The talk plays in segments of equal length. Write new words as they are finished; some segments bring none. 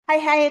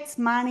Hey, it's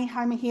Maini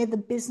Homer here, the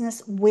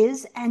business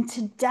whiz, and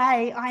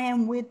today I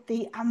am with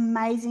the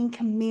amazing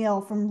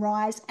Camille from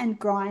Rise and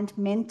Grind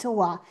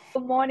Mentor.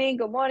 Good morning.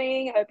 Good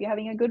morning. Hope you're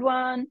having a good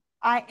one.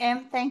 I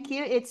am, thank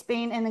you. It's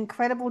been an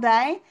incredible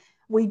day.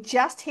 We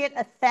just hit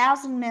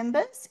 1,000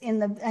 members in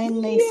the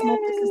Small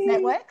Business Yay!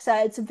 Network, so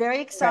it's a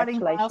very exciting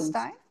Congratulations.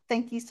 milestone.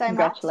 Thank you so much.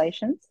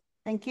 Congratulations.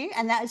 Thank you.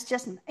 And that is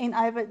just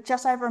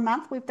over a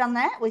month we've done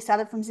that. We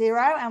started from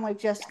zero and we've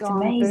just That's gone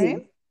boom.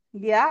 amazing.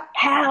 Yeah.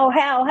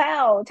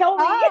 How? Tell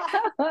me.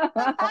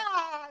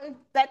 Ah,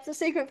 that's a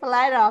secret for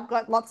later. I've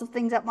got lots of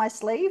things up my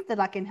sleeve that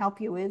I can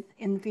help you with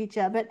in the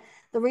future. But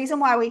the reason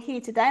why we're here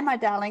today, my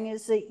darling,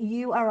 is that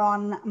you are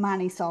on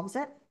Money Solves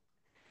It.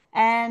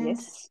 And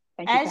Yes.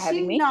 Thank you for as having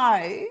you me.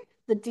 know,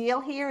 the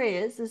deal here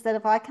is that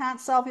if I can't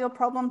solve your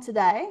problem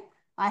today,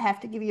 I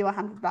have to give you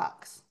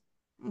 $100.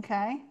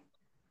 Okay?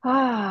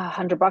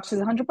 $100 is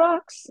 $100.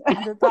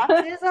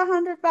 $100 is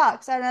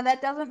 $100. I know that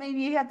doesn't mean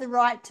you have the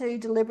right to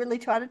deliberately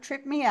try to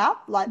trip me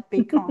up, like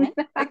be kind.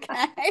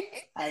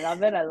 Okay. I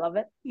love it. I love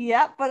it.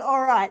 Yeah, but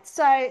all right.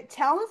 So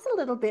tell us a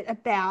little bit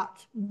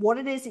about what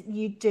it is that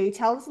you do.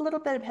 Tell us a little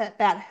bit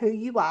about who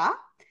you are,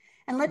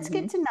 and let's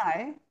get hmm to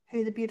know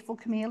who the beautiful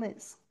Camille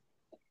is.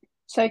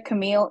 So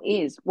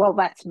well,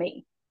 that's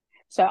me.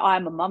 So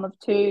I'm a mum of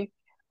two.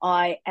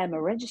 I am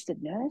a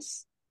registered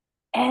nurse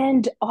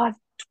and I've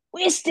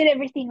twisted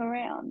everything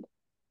around.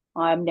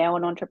 I'm now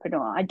an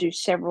entrepreneur. I do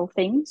several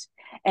things,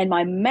 and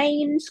my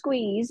main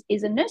squeeze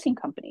is a nursing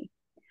company.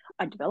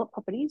 I develop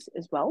properties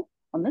as well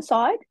on the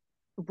side.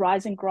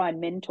 Rise and Grind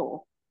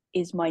Mentor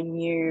is my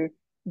new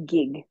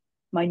gig,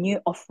 my new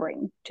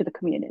offering to the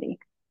community.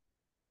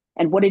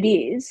 And what it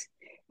is,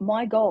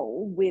 my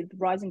goal with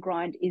Rise and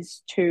Grind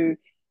is to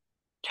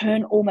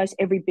turn almost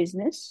every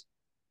business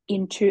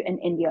into an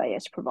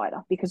NDIS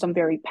provider because I'm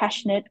very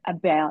passionate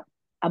about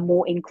a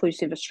more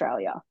inclusive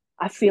Australia.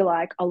 I feel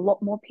like a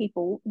lot more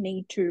people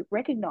need to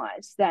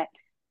recognize that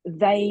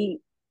they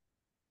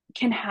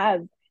can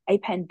have a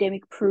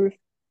pandemic proof,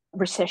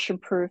 recession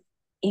proof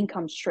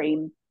income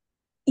stream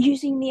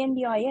using the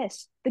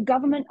NDIS. The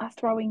government are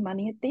throwing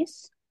money at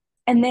this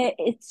and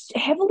it's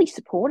heavily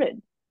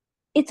supported.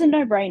 It's a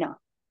no brainer.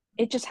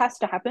 It just has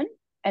to happen.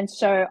 And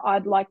so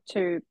I'd like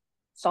to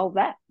solve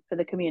that for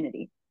the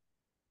community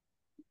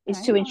is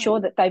Okay. to ensure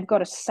that they've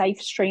got a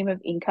safe stream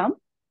of income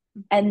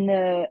and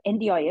the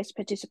NDIS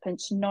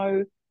participants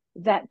know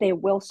that they're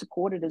well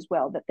supported as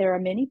well, that there are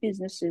many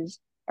businesses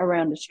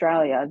around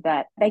Australia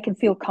that they can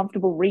feel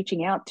comfortable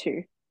reaching out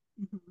to.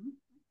 Mhm.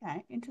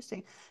 Okay,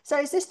 interesting. So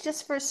is this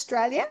just for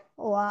Australia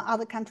or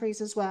other countries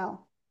as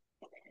well?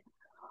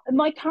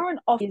 My current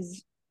offer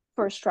is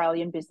for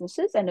Australian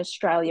businesses and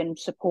Australian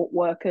support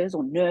workers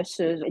or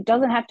nurses. It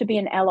doesn't have to be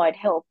an allied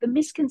health. The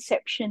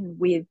misconception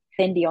with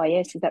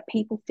NDIS is that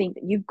people think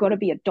that you've got to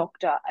be a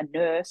doctor, a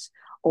nurse,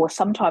 or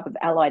some type of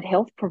allied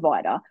health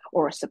provider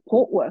or a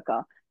support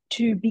worker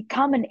to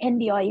become an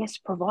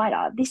NDIS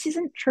provider. This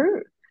isn't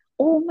true.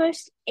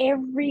 Almost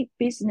every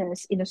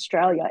business in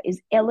Australia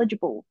is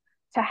eligible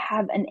to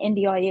have an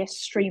NDIS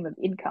stream of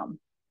income.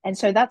 And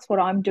so that's what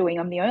I'm doing.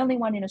 I'm the only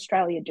one in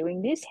Australia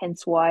doing this,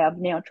 hence why I've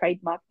now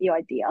trademarked the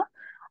idea.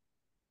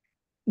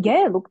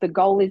 Yeah, look, the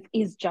goal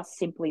is just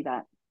simply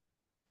that.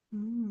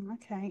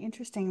 Okay,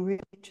 interesting,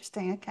 really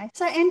interesting. Okay,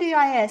 so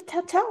NDIS,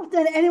 tell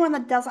anyone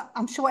that doesn't,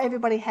 I'm sure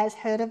everybody has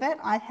heard of it.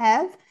 I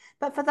have,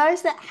 but for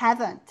those that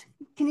haven't,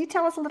 can you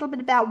tell us a little bit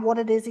about what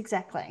it is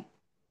exactly?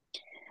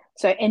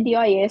 So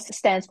NDIS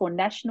stands for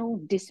National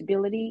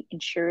Disability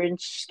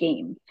Insurance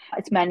Scheme.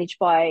 It's managed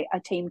by a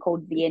team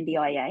called the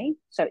NDIA.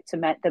 So it's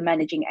the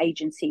managing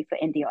agency for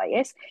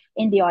NDIS.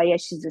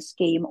 NDIS is a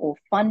scheme or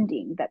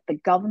funding that the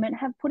government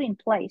have put in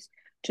place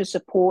to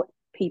support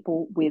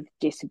people with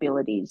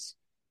disabilities.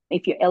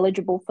 If you're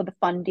eligible for the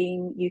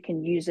funding, you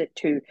can use it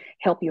to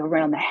help you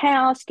around the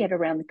house, get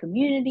around the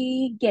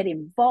community, get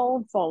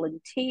involved,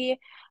 volunteer,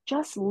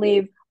 just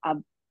live a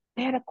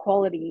better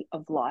quality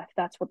of life.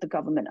 That's what the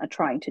government are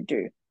trying to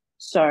do.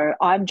 So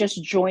I'm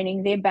just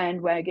joining their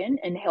bandwagon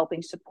and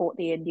helping support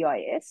the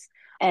NDIS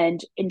and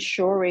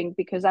ensuring,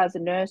 because as a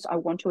nurse, I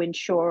want to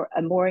ensure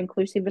a more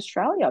inclusive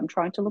Australia. I'm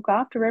trying to look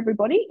after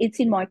everybody. It's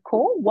in my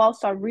core,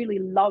 whilst I really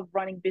love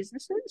running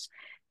businesses.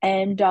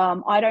 And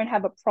I don't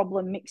have a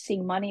problem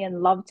mixing money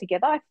and love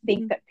together. I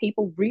think Mhm. that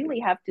people really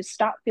have to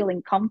start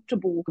feeling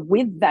comfortable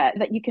with that,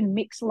 that you can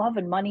mix love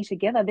and money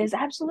together. There's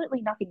absolutely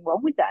nothing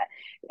wrong with that.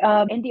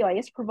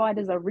 NDIS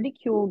providers are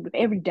ridiculed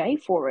every day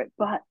for it,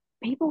 but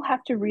people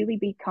have to really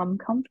become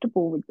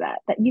comfortable with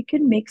that you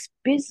can mix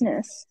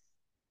business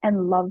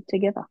and love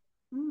together.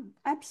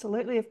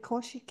 Absolutely, of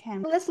course you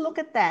can. Let's look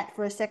at that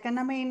for a second.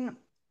 I mean,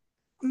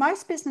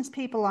 most business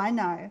people I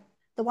know,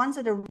 the ones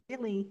that are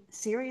really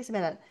serious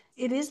about it,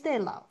 it is their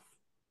love.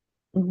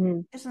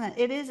 Mm-hmm. Isn't it?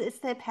 It's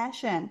their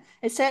passion.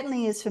 It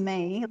certainly is for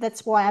me.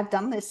 That's why I've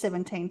done this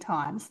 17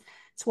 times.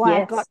 It's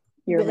why I've got, Yes,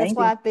 you're that's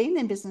why amazing. I've been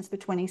in business for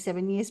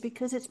 27 years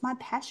because it's my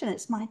passion.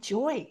 It's my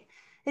joy.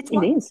 It's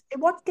It is.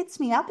 what gets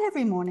me up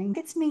every morning,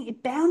 gets me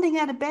bounding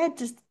out of bed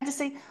just to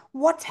see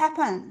what's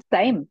happened.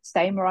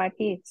 Same right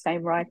here.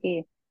 Same right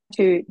here.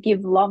 to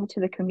give love to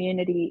the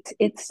community.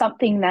 It's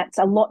something that's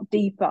a lot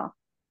deeper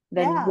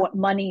than Yeah. what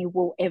money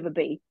will ever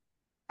be.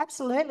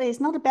 Absolutely.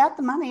 It's not about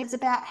the money. It's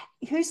about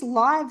whose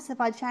lives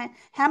have I changed?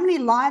 How many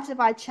lives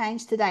have I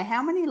changed today?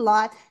 How many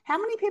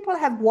people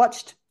have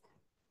watched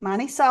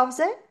Money Solves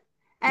It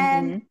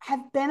and Mm-hmm.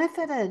 have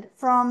benefited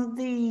from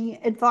the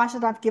advice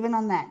that I've given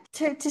on that?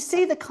 To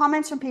see the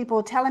comments from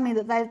people telling me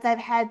that they've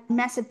had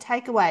massive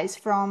takeaways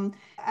from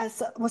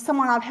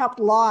someone I've helped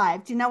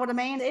live. Do you know what I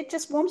mean? It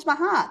just warms my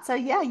heart. So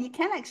yeah, you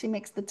can actually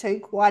mix the two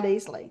quite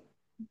easily.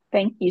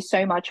 Thank you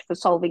so much for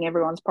solving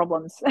everyone's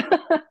problems.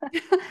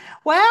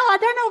 Well, I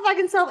don't know if I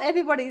can solve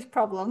everybody's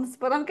problems,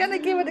 but I'm going to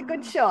give it a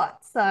good shot.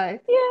 So,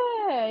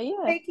 Yeah, yeah.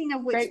 speaking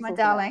of which, my Grateful for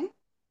that. darling,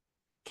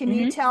 can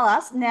you Mm-hmm. tell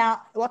us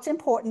now what's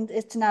important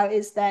is to know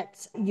is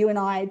that you and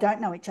I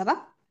don't know each other,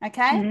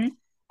 okay? Mm-hmm.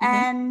 Mm-hmm.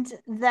 And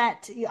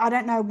that I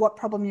don't know what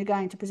problem you're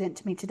going to present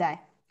to me today,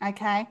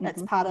 okay?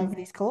 That's Mm-hmm. part of Mm-hmm.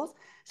 these calls.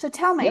 So,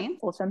 tell Yep, me,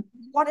 awesome.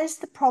 what is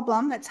the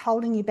problem that's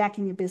holding you back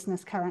in your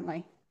business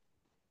currently?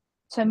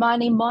 So,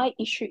 Marnie, my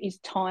issue is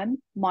time.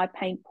 My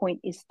pain point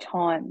is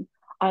time.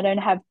 I don't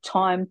have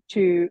time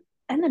to,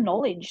 and the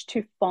knowledge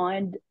to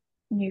find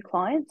new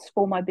clients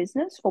for my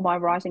business, for my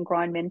Rise and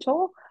Grind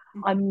mentor.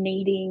 I'm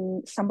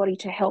needing somebody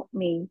to help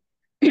me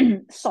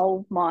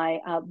solve my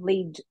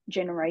lead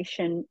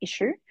generation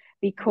issue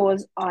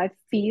because I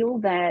feel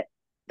that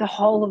the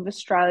whole of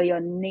Australia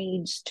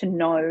needs to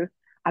know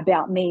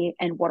about me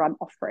and what I'm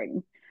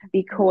offering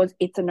because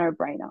it's a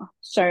no-brainer.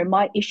 So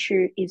my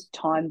issue is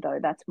time though.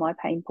 That's my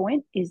pain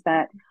point is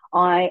that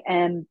I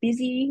am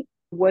busy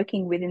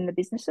working within the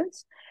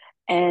businesses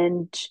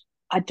and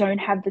I don't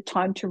have the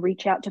time to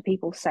reach out to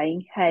people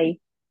saying, "Hey,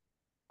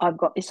 I've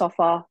got this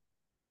offer.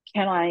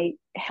 Can I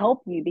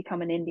help you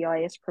become an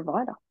NDIS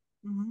provider?"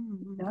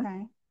 You know?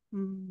 Okay.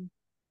 Mm,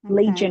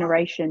 Lead okay.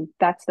 generation,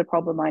 that's the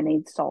problem I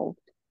need solved.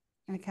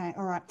 Okay,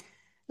 all right.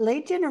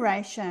 Lead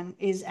generation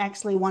is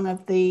actually one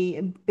of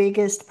the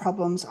biggest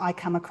problems I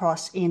come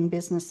across in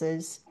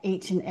businesses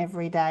each and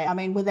every day. I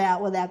mean, with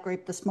our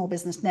group, the Small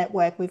Business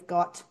Network, we've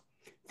got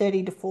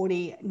 30 to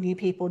 40 new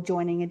people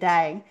joining a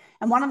day.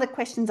 And one of the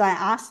questions I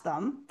ask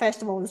them,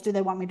 first of all, is do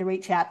they want me to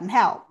reach out and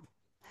help?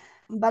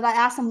 But I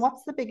ask them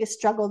what's the biggest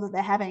struggle that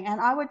they're having. And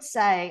I would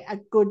say a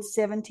good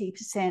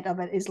 70% of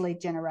it is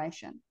lead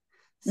generation.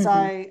 Mm-hmm, So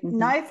mm-hmm.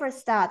 know for a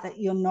start that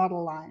you're not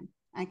alone.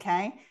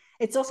 Okay.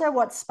 It's also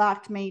what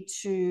sparked me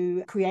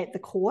to create the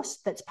course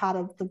that's part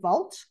of the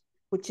Vault,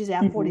 which is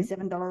our Mm-hmm.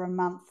 $47 a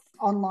month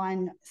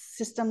online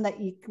system that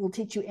will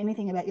teach you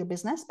anything about your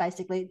business.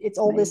 Basically, it's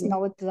all this Amazing.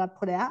 knowledge that I've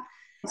put out.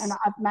 And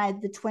I've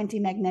made the 20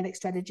 magnetic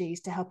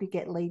strategies to help you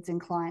get leads and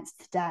clients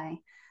today.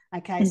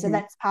 Okay, so Mm-hmm.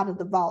 that's part of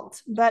the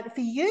Vault. But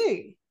for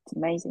you, It's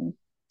amazing.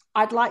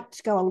 I'd like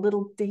to go a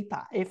little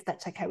deeper if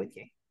that's okay with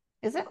you.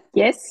 Is it?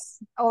 Yes,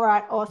 All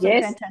right, awesome,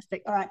 yes.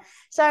 fantastic. All right.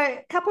 So,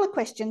 a couple of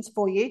questions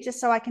for you, just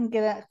so I can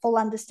get a full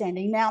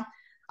understanding. Now,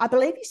 I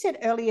believe you said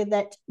earlier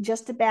that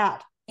just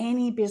about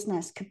any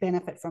business could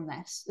benefit from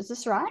this. Is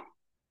this right?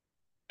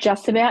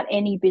 Just about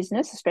any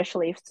business,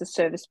 especially if it's a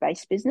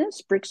service-based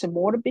business, bricks and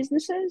mortar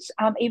businesses,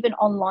 even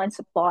online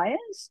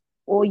suppliers.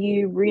 All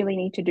you really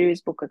need to do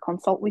is book a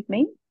consult with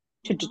me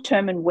to Mm-hmm.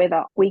 determine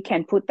whether we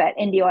can put that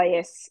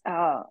NDIS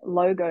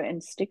logo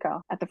and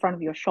sticker at the front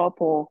of your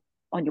shop or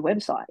on your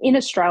website in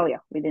Australia,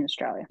 within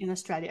Australia. In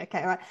Australia. Okay,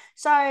 all right.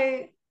 So,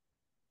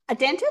 a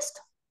dentist?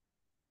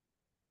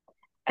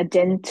 A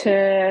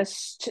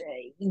dentist,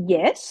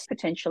 yes,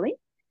 potentially.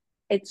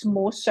 It's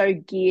more so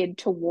geared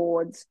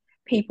towards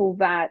people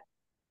that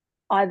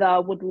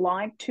either would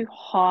like to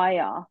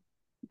hire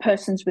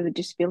persons with a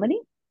disability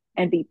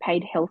and be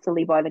paid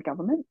healthily by the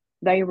government.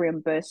 They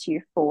reimburse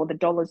you for the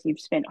dollars you've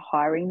spent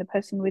hiring the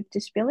person with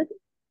disability.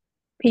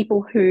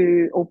 People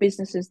who, or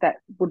businesses that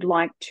would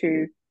like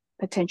to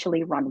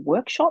potentially run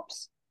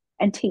workshops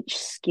and teach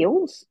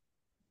skills.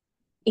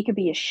 It could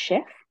be a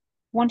chef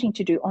wanting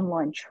to do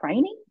online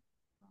training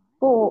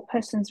for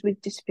persons with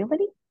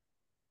disability.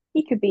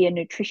 It could be a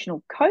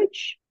nutritional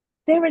coach.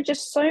 There are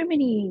just so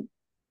many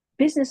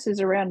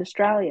businesses around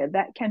Australia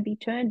that can be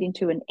turned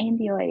into an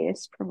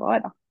NDIS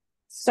provider.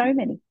 So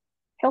many.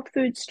 Health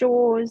food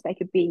stores, they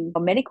could be a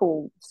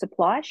medical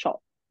supply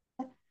shop.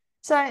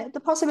 So, the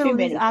Too possibilities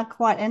many. are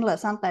quite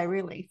endless, aren't they,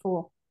 really,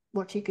 for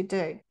what you could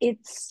do?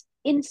 It's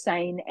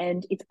insane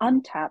and it's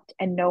untapped,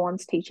 and no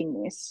one's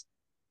teaching this.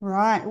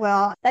 Right.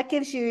 Well, that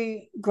gives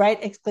you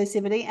great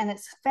exclusivity, and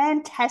it's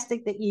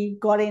fantastic that you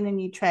got in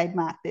and you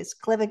trademarked this.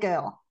 Clever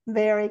girl.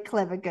 Very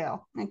clever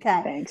girl.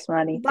 Okay. Thanks,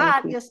 Marnie. Thank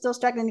But you. you're still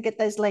struggling to get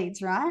those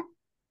leads, right?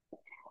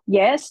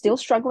 Yeah, still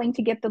struggling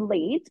to get the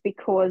leads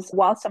because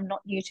whilst I'm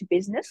not new to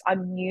business,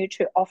 I'm new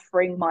to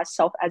offering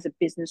myself as a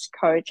business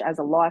coach, as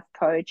a life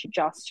coach,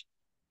 just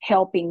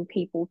helping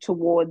people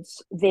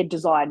towards their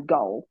desired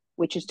goal,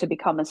 which is to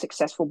become a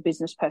successful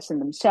business person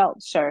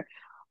themselves. So,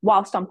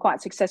 whilst I'm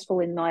quite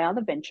successful in my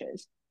other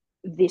ventures,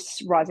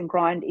 this Rise and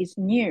Grind is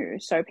new.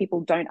 So,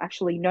 people don't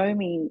actually know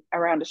me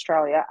around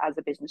Australia as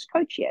a business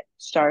coach yet.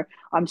 So,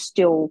 I'm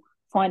still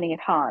finding it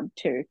hard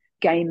to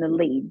gain the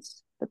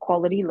leads, the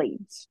quality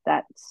leads.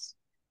 That's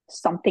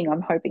something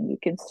I'm hoping you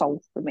can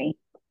solve for me.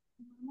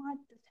 I might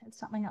just have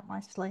something up my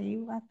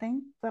sleeve, I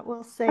think, but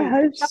we'll I see. hope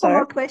A couple so.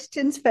 more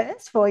questions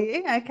first for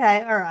you.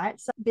 Okay, all right.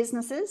 So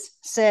businesses,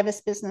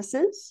 service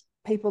businesses,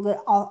 people that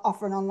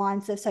offer an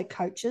online service, so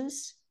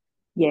coaches.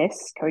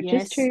 Yes, coaches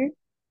Yes, too.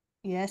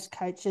 yes,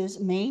 coaches.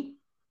 Me,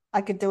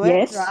 I could do it,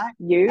 Yes, right?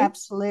 you.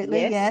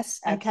 Absolutely,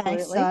 Yes, yes. Okay,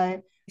 absolutely.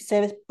 so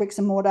service bricks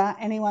and mortar,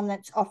 anyone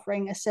that's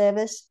offering a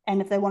service,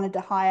 and if they wanted to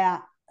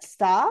hire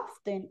staff,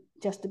 then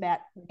just about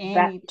That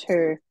any business.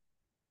 too.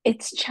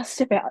 It's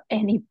just about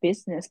any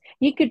business.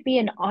 You could be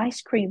an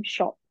ice cream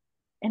shop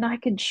and I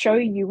could show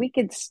you, we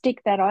could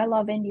stick that I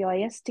love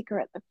NDIS sticker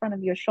at the front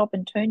of your shop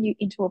and turn you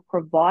into a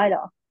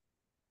provider,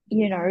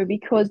 Yeah.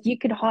 because you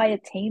could hire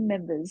team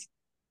members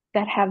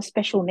that have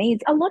special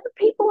needs. A lot of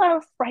people are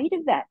afraid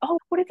of that. Oh,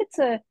 what if it's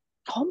a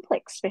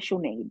complex special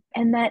need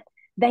and that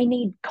they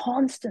need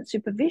constant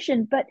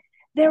supervision? But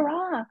there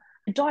are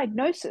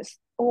diagnoses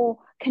or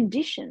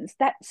conditions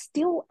that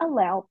still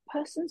allow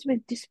persons with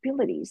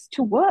disabilities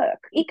to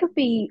work. It could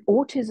be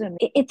autism.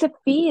 It's a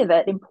fear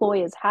that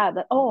employers have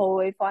that, oh,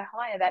 if I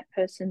hire that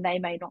person, they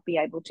may not be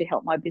able to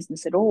help my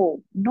business at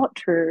all. Not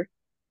true.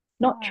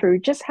 Not Right. true.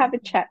 Just have a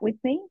chat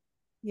with me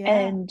Yeah.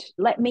 and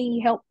let me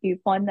help you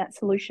find that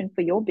solution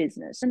for your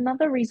business.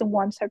 Another reason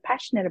why I'm so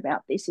passionate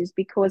about this is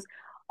because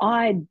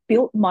I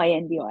built my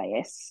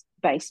NDIS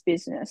based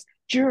business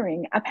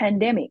during a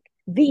pandemic,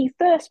 the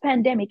first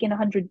pandemic in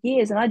 100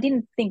 years. And I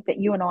didn't think that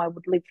you and I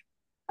would live,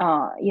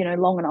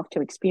 long enough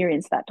to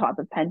experience that type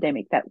of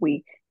pandemic that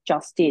we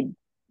just did,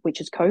 which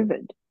is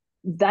COVID.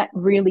 That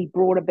really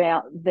brought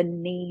about the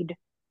need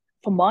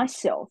for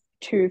myself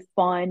to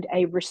find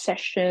a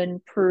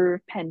recession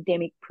proof,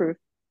 pandemic proof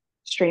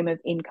stream of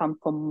income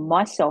for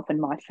myself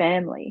and my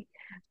family.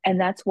 And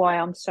that's why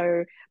I'm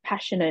so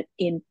passionate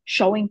in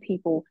showing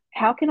people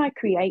how can I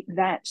create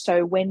that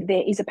so when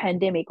there is a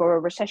pandemic or a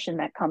recession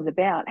that comes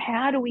about,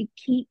 how do we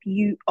keep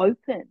you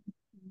open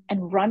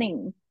and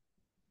running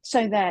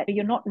so that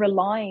you're not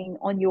relying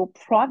on your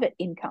private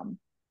income?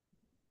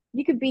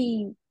 You could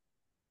be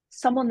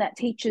someone that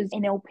teaches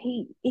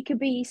NLP. It could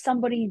be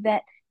somebody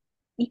that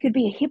you could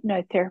be a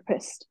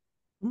hypnotherapist.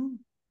 Mm.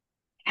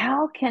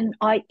 How can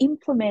I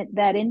implement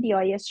that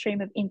NDIS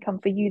stream of income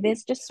for you?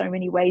 There's just so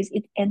many ways.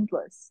 It's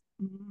endless.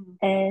 Mm.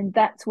 And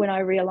that's when I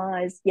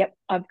realized, yep,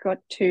 I've got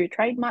to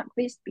trademark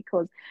this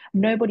because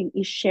nobody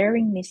is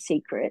sharing this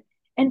secret.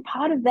 And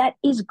part of that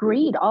is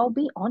greed. I'll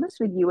be honest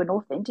with you and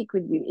authentic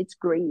with you. It's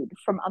greed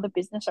from other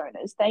business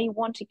owners. They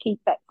want to keep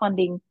that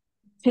funding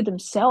to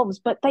themselves,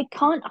 but they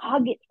can't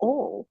hug it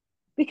all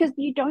because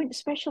you don't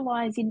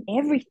specialize in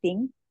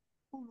everything.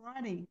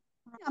 Alrighty.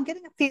 I'm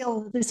getting a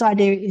feel this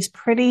idea is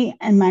pretty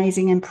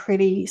amazing and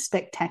pretty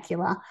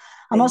spectacular.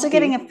 I'm also Thank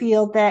getting you. a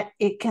feel that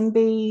it can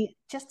be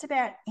just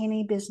about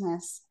any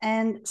business.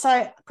 And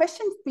so,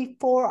 question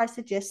before I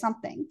suggest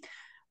something,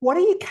 what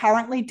are you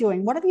currently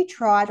doing? What have you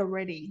tried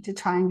already to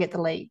try and get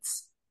the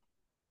leads?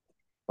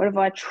 What have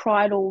I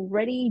tried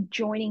already?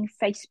 Joining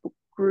Facebook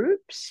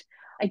groups.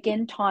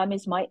 Again, time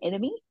is my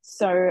enemy.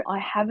 So I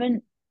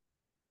haven't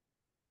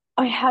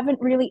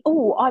really,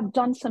 oh, I've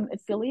done some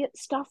affiliate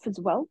stuff as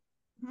well,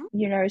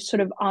 Mhm. sort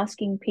of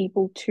asking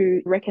people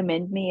to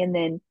recommend me and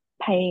then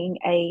paying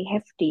a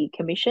hefty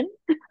commission.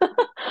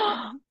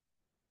 Mhm.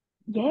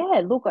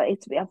 Yeah, look,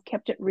 I've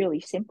kept it really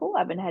simple. I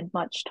haven't had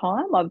much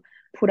time. I've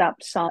put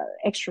up some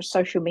extra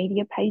social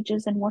media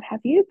pages and what have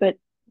you, but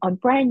I'm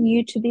brand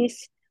new to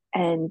this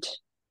and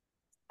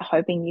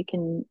hoping you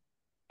can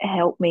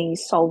help me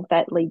solve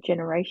that lead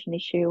generation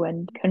issue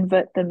and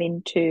convert them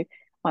into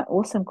my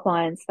awesome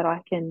clients that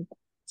I can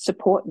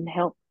support and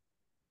help.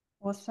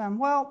 Awesome.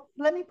 Well,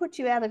 let me put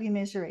you out of your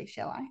misery,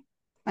 shall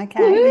I?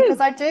 Okay, because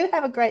Woohoo! I do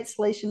have a great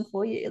solution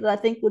for you that I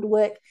think would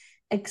work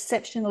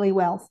exceptionally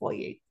well for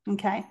you.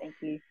 Okay. Thank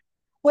you.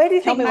 Where do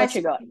you Tell think me what most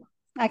you got.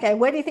 Okay,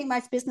 where do you think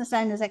most business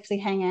owners actually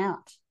hang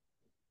out?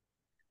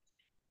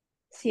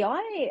 See,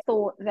 I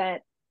thought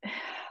that,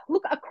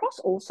 look, across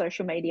all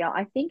social media,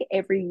 I think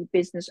every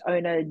business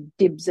owner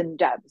dibs and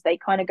dabs. They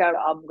kind of go,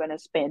 I'm going to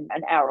spend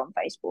an hour on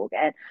Facebook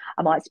and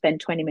I might spend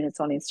 20 minutes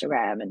on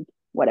Instagram and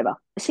whatever.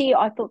 See,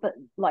 I thought that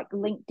like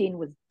LinkedIn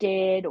was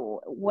dead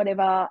or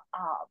whatever.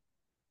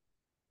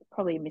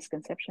 Probably a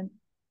misconception.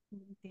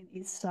 LinkedIn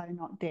is so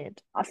not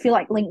dead. I feel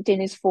like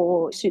LinkedIn is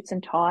for suits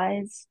and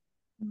ties.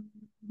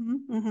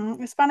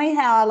 It's funny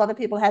how a lot of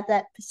people have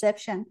that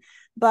perception,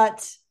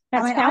 but I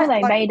That's mean, how I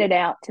they like, made it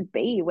out to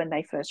be when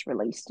they first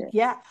released it.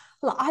 yeah.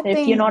 Look, I've If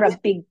you're been not a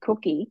with, big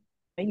cookie,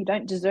 you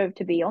don't deserve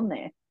to be on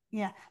there.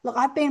 yeah. Look,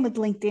 I've been with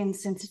LinkedIn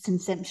since its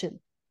inception,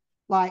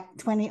 like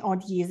 20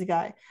 odd years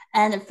ago.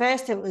 And at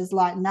first, it was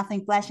like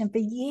nothing flashing. For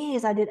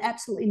years, I did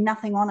absolutely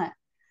nothing on it.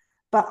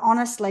 But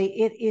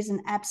honestly, it is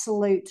an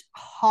absolute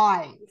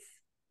hive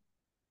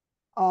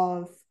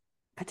of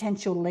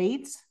potential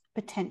leads,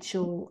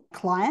 potential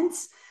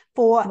clients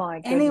for My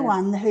goodness.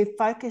 anyone who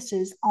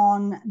focuses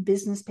on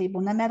business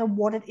people, no matter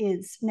what it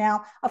is.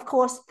 Now, of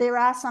course, there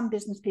are some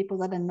business people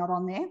that are not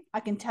on there. I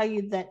can tell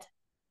you that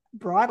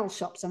bridal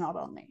shops are not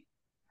on there,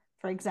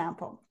 for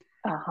example.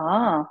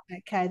 Uh-huh.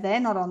 Okay, they're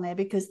not on there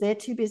because they're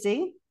too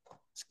busy,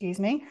 excuse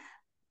me,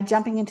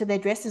 jumping into their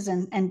dresses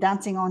and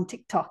dancing on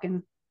TikTok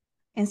and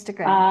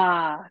Instagram.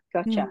 Ah,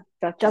 Hmm. gotcha,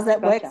 Does gotcha,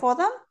 that work gotcha. for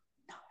them?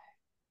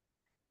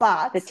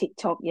 But The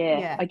TikTok, yeah,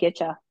 yeah, I get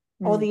you.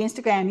 or Mm. the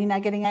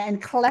Instagram, getting out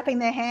and clapping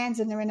their hands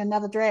and they're in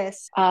another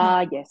dress. No,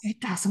 Ah, yes. it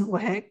doesn't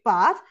work,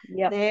 but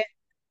Yep. they're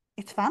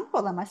it's fun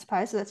for them, I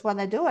suppose. So that's why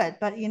they do it.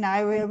 But Hmm.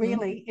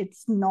 really,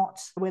 it's not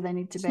where they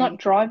need to It's not be.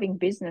 driving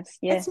business.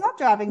 Yeah. It's not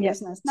driving Yep.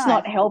 business. It's No,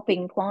 not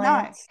helping no,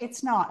 clients.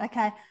 it's not.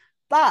 Okay.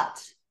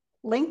 But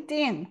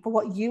LinkedIn for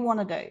what you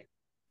want to do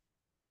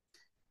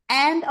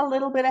and a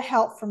little bit of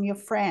help from your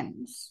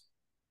friends.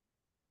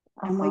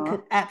 And we Uh-huh.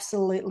 could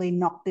absolutely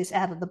knock this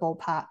out of the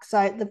ballpark.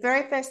 So, the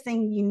very first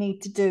thing you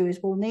need to do is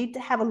we'll need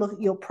to have a look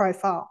at your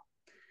profile,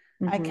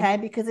 Hmm. okay?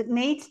 Because it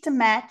needs to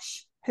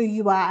match who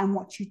you are and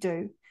what you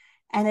do.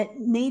 And it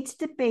needs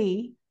to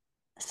be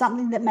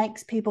something that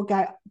makes people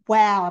go,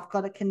 wow, I've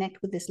got to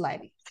connect with this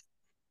lady.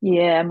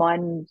 Yeah,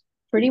 mine's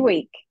pretty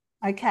weak.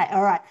 Okay,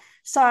 all right.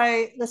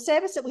 So, the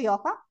service that we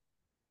offer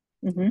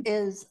Hmm.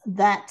 is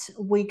that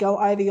we go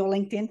over your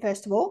LinkedIn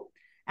first of all,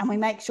 and we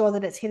make sure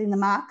that it's hitting the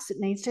marks it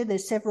needs to.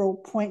 There's several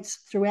points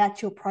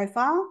throughout your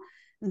profile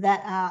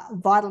that are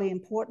vitally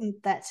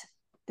important that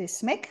there's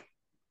SMIC,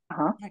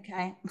 Uh-huh.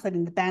 okay,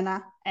 including the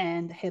banner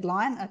and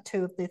headline are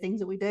two of the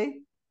things that we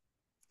do.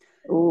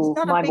 It's Oh,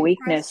 not a my big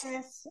weakness.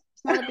 process.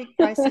 It's not a big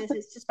process.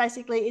 It's just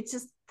basically, it's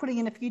just putting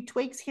in a few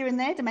tweaks here and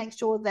there to make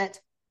sure that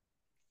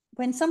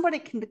when somebody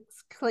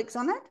clicks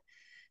on it,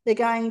 they're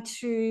going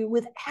to,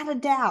 without a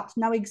doubt,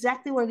 know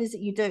exactly what it is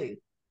that you do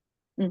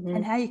Hmm.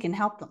 and how you can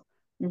help them.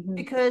 Hmm.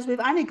 Because we've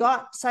only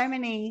got so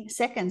many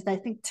seconds, they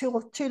think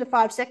 2 to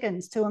 5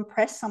 seconds to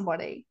impress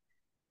somebody.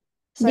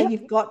 So Yep.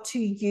 you've got to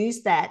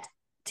use that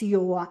to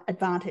your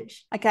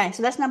advantage. Okay,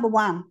 so that's number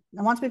one.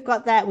 And once we've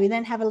got that, we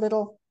then have a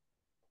little,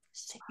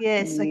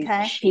 yes, You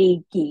okay,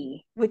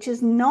 cheeky. which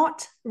is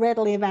not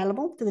readily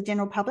available to the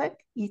general public.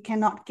 You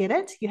cannot get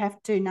it. You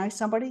have to know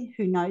somebody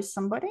who knows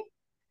somebody.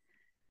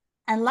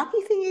 And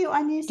lucky for you,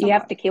 I knew Do you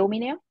have to somebody. kill me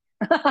now?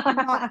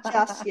 Not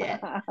just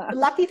yet. But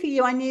lucky for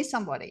you, I knew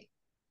somebody.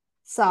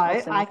 So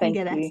Awesome. I can Thank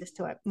get you. access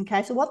to it.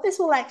 Okay. So what this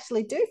will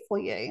actually do for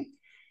you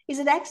is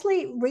it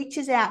actually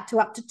reaches out to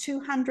up to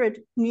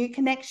 200 new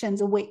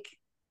connections a week.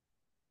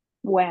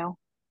 Wow.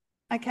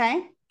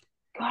 Okay.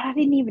 God, I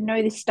didn't even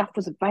know this stuff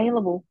was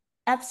available.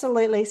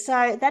 Absolutely.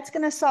 So that's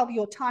going to solve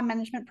your time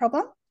management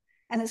problem.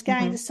 And it's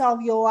going Hmm. to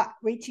solve your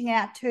reaching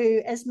out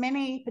to as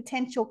many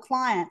potential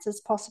clients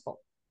as possible.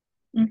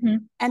 Hmm.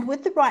 And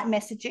with the right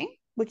messaging,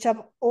 which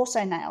I've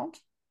also nailed,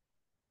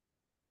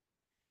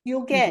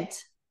 you'll Hmm.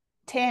 get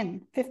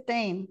 10,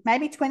 15,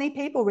 maybe 20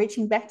 people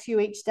reaching back to you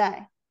each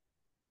day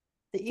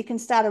that you can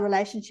start a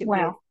relationship with.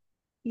 Wow.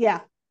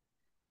 Yeah.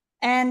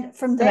 And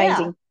from there,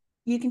 Amazing.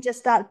 you can just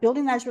start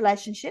building those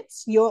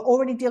relationships. You're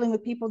already dealing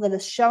with people that are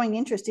showing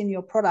interest in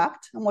your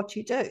product and what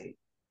you do.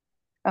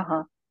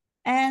 Uh-huh.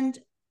 And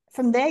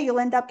from there, you'll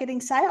end up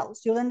getting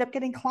sales, you'll end up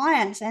getting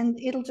clients, and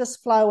it'll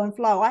just flow and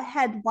flow. I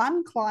had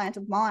one client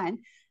of mine,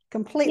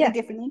 completely Yeah.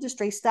 different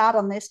industry, start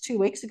on this 2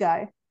 weeks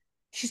ago.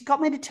 She's got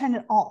me to turn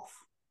it off.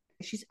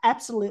 She's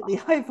absolutely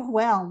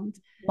overwhelmed.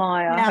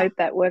 My, I Now, hope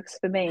that works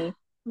for me.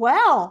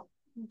 well,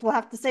 we'll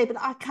have to see,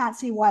 but I can't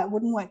see why it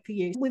wouldn't work for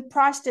you. We've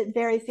priced it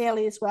very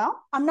fairly as well.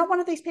 I'm not one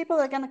of these people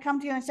that are going to come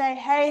to you and say,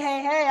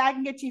 hey, I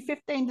can get you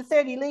 15 to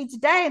 30 leads a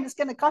day and it's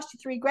going to cost you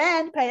 3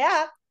 grand to pay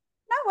up.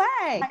 No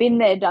way. Been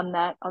there, done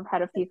that. I've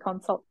had a few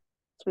consults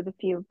with a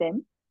few of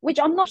them, which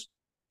I'm not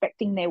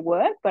expecting their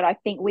work, but I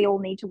think we all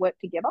need to work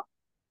together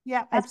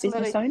Yeah, as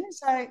business absolutely. owners.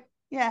 So,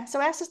 yeah,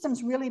 so our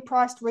system's really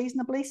priced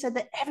reasonably so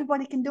that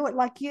everybody can do it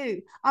like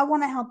you. I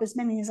want to help as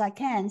many as I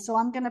can. So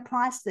I'm going to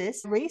price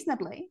this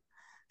reasonably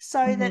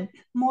so Hmm. that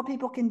more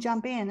people can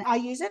jump in. I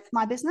use it for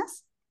my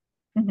business.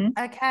 Hmm.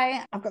 Okay.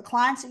 I've got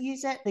clients that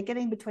use it. They're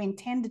getting between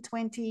 10 to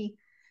 20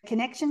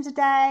 connections a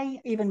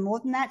day, even more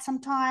than that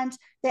sometimes.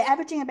 They're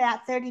averaging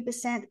about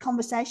 30%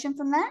 conversation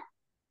from that.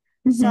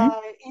 So Hmm.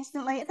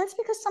 instantly, that's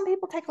because some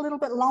people take a little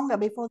bit longer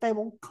before they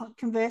will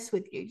converse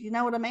with you. Do you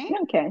know what I mean?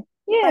 Okay.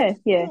 But Yeah,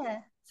 yeah.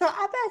 yeah, so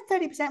about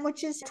 30%,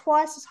 which is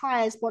twice as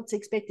high as what's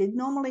expected.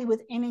 Normally,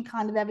 with any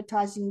kind of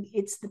advertising,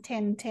 it's the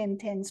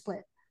 10-10-10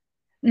 split,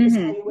 is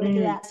how Hmm. you work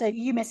it Hmm. out. So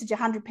you message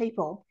 100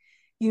 people,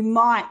 you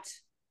might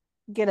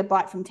get a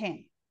bite from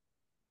 10.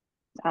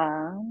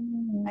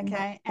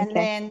 Okay. And Okay.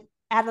 then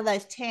out of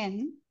those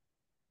 10,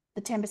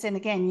 the 10%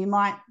 again, you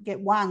might get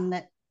one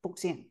that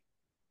books in.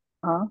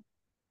 Uh,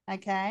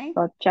 Okay.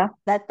 gotcha.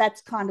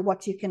 That's kind of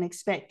what you can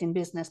expect in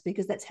business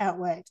because that's how it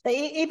works.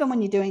 Even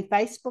when you're doing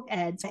Facebook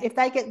ads, if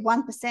they get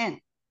 1%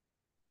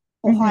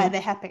 or higher, Hmm.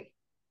 they're happy.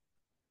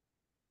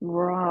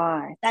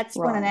 Right, That's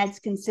when an right. ad's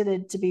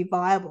considered to be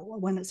viable,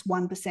 when it's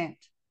 1%.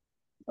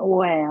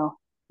 Wow.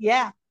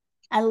 Yeah.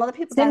 And a lot of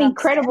people It's an don't understand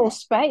incredible it.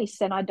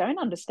 space, and I don't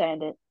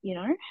understand it,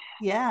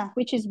 Yeah.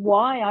 which is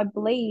why I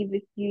believe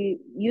if you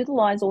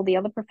utilize all the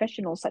other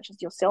professionals, such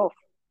as yourself,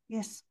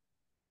 Yes.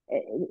 eh,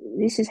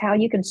 this is how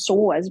you can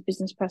soar as a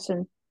business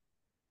person.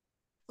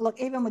 Look,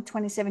 even with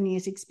 27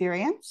 years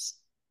experience,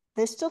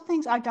 there's still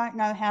things I don't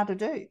know how to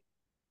do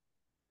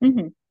Mm-hmm.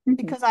 Mm-hmm.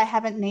 because I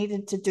haven't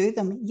needed to do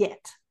them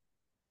yet.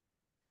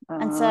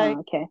 And so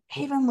Okay.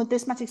 even with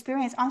this much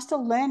experience, I'm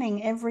still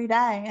learning every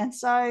day. And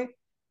so,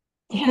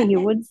 Yeah, yeah,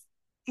 you would.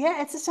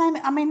 it's the same.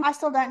 I mean, I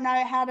still don't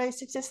know how to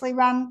successfully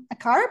run a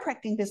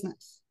chiropractic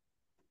business.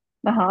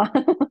 Uh-huh.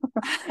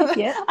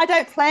 Yeah. I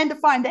don't plan to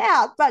find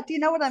out, but do you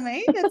know what I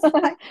mean? It's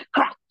like,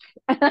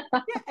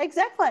 yeah,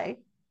 exactly.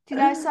 Do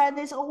you know? So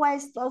there's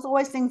always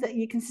things that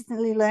you're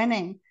consistently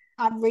learning.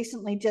 I've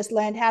recently just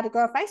learned how to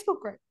grow a Facebook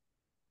group.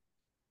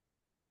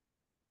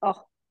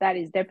 Oh, that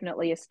is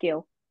definitely a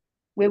skill.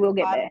 We will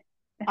get I've there.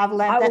 I've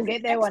learned I will that from get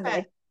an there one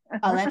expert. day.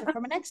 I learned it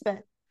from an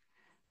expert.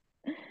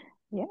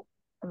 Yeah.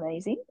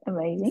 Amazing.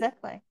 Amazing.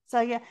 Exactly.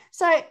 So yeah.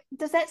 So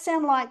does that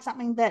sound like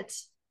something that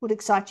would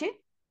excite you?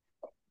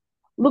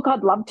 Look,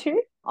 I'd love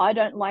to. I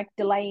don't like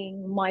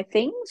delaying my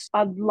things.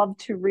 I'd love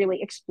to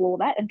really explore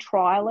that and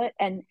trial it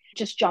and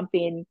just jump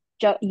in.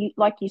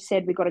 Like you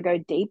said, we've got to go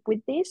deep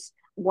with this.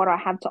 What I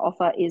have to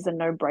offer is a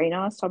no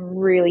brainer. So I'm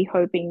really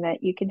hoping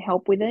that you can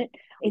help with it.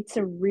 It's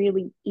a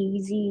really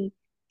easy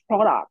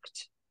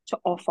product to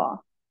offer,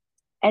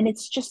 and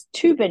it's just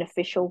too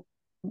beneficial.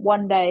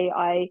 One day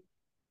I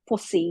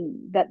foresee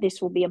that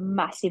this will be a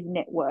massive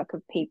network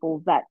of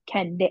people that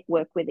can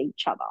network with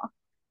each other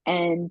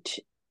and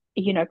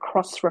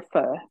cross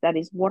refer. That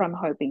is what I'm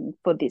hoping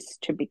for this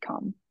to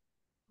become.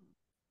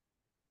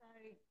 So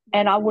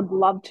And I would before,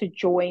 love to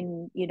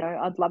join,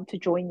 I'd love to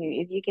join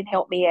you if you can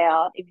help me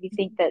out. If you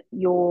think that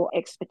your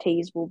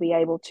expertise will be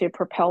able to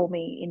propel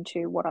me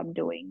into what I'm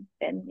doing,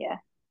 then yeah,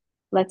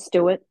 let's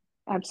do it.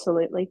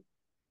 Absolutely.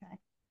 okay.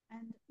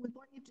 And with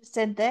what you just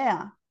said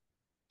there,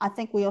 I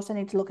think we also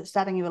need to look at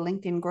starting you a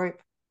LinkedIn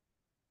group.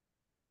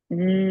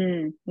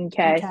 Okay.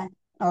 Okay.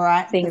 All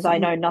right. Things I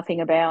know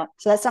nothing about.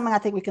 So that's something I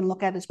think we can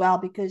look at as well,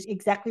 because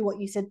exactly what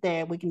you said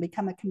there, we can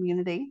become a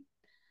community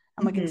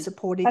and we can Hmm.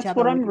 support each That's other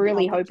what and we I'm can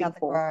really help each hoping other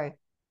for. grow.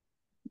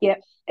 Yeah,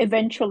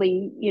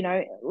 eventually,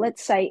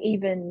 let's say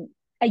even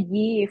a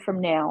year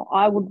from now,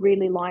 I would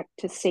really like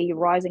to see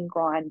Rise and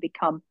Grind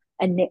become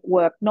a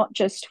network, not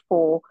just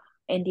for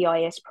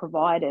NDIS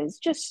providers,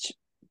 just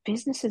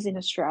businesses in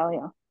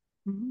Australia,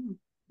 Mm,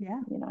 yeah.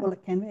 you know. Well,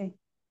 it can be.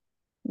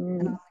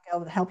 And Mm. I'll be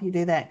able to help you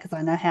do that because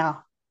I know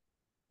how.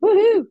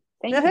 Woohoo!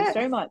 Thank you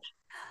so much.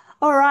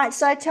 All right.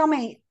 So tell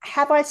me,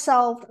 have I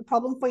solved a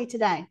problem for you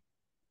today?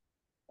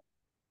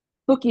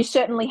 Look, you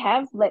certainly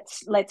have.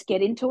 Let's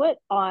get into it.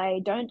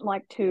 I don't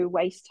like to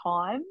waste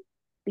time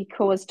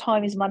because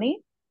time is money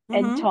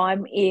and Mm-hmm.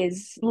 time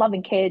is love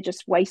and care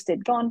just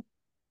wasted, gone.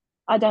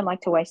 I don't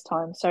like to waste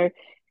time. So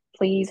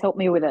please help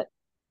me with it.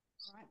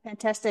 All right,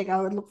 fantastic. I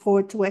would look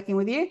forward to working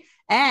with you.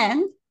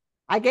 And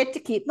I get to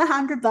keep my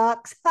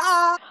 $100.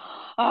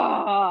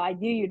 Ah, I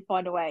knew you'd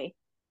find a way.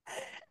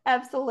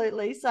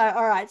 Absolutely. So,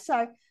 all right.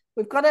 So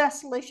we've got a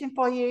solution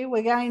for you.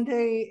 We're going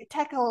to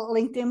tackle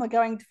LinkedIn. We're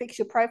going to fix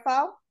your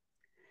profile.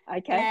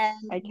 Okay. And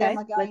then Okay.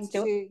 we're Let's going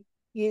do it. to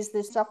use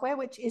this software,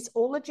 which is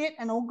all legit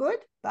and all good,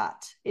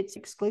 but it's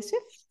exclusive.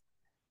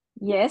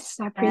 Yes,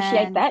 I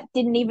appreciate And that.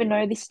 Didn't even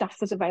know this stuff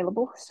was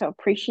available. So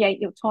appreciate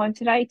your time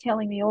today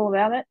telling me all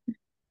about it.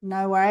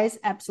 no worries,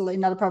 absolutely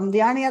not a problem.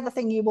 The only other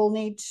thing you will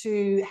need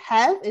to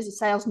have is a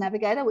sales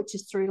navigator, which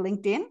is through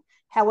LinkedIn.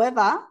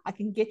 However, I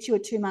can get you a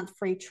 2 month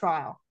free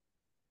trial.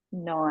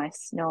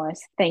 Nice,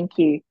 nice. Thank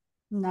you.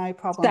 No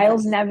problem.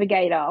 Sales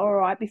navigator. All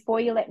right. Before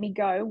you let me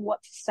go,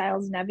 what's a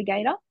sales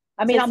navigator?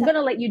 I So mean, I'm going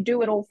to let you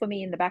do it all for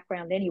me in the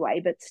background anyway,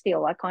 but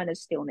still, I kind of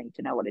still need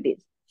to know what it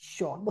is.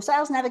 sure. Well,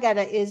 Sales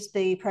Navigator is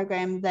the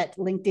program that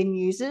LinkedIn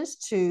uses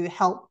to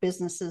help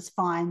businesses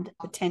find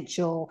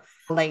potential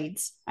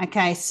leads.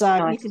 Okay, so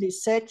you can Nice. do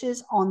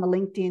searches on the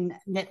LinkedIn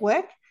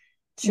network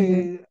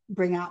Mm-hmm. to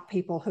bring up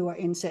people who are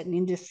in certain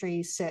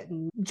industries,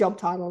 certain job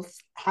titles,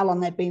 how long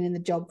they've been in the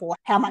job for,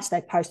 how much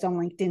they post on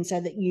LinkedIn so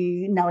that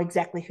you know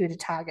exactly who to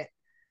target.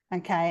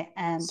 Okay,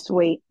 and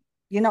Sweet.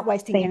 you're not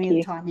wasting Thank any of the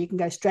you. time. You can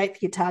go straight for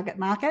your target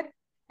market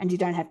and you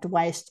don't have to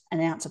waste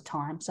an ounce of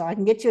time. So I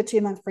can get you a 2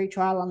 month free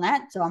trial on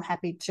that. So I'm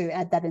happy to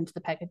add that into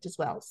the package as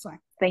well. So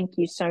Thank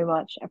you so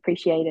much.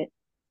 Appreciate it.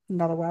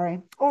 not a worry.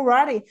 All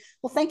righty.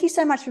 Well, thank you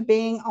so much for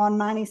being on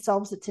Maini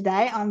Solves It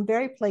today. I'm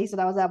very pleased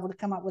that I was able to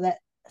come up with that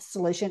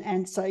solution.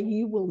 And so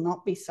you will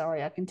not be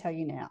sorry, I can tell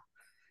you now.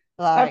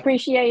 I Like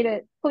appreciate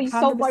it. Please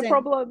solve my 100%,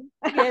 problem.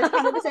 yes,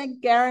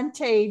 100%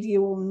 guaranteed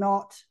you will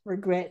not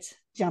regret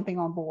jumping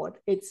on board.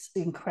 It's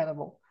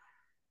incredible.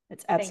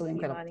 It's Thank absolutely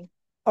you, incredible. Marnie.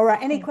 All right.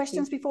 Any Thank you.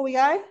 questions before we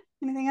go?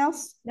 Anything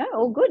else? No,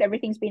 all good.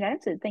 Everything's been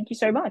answered. Thank you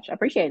so much. I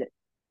appreciate it.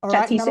 All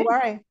Chat right. to you Not a soon.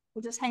 worry.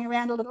 We'll just hang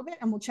around a little bit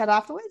and we'll chat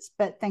afterwards.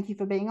 But thank you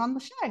for being on the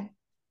show.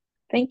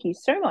 Thank you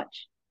so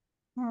much.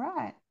 All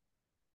right.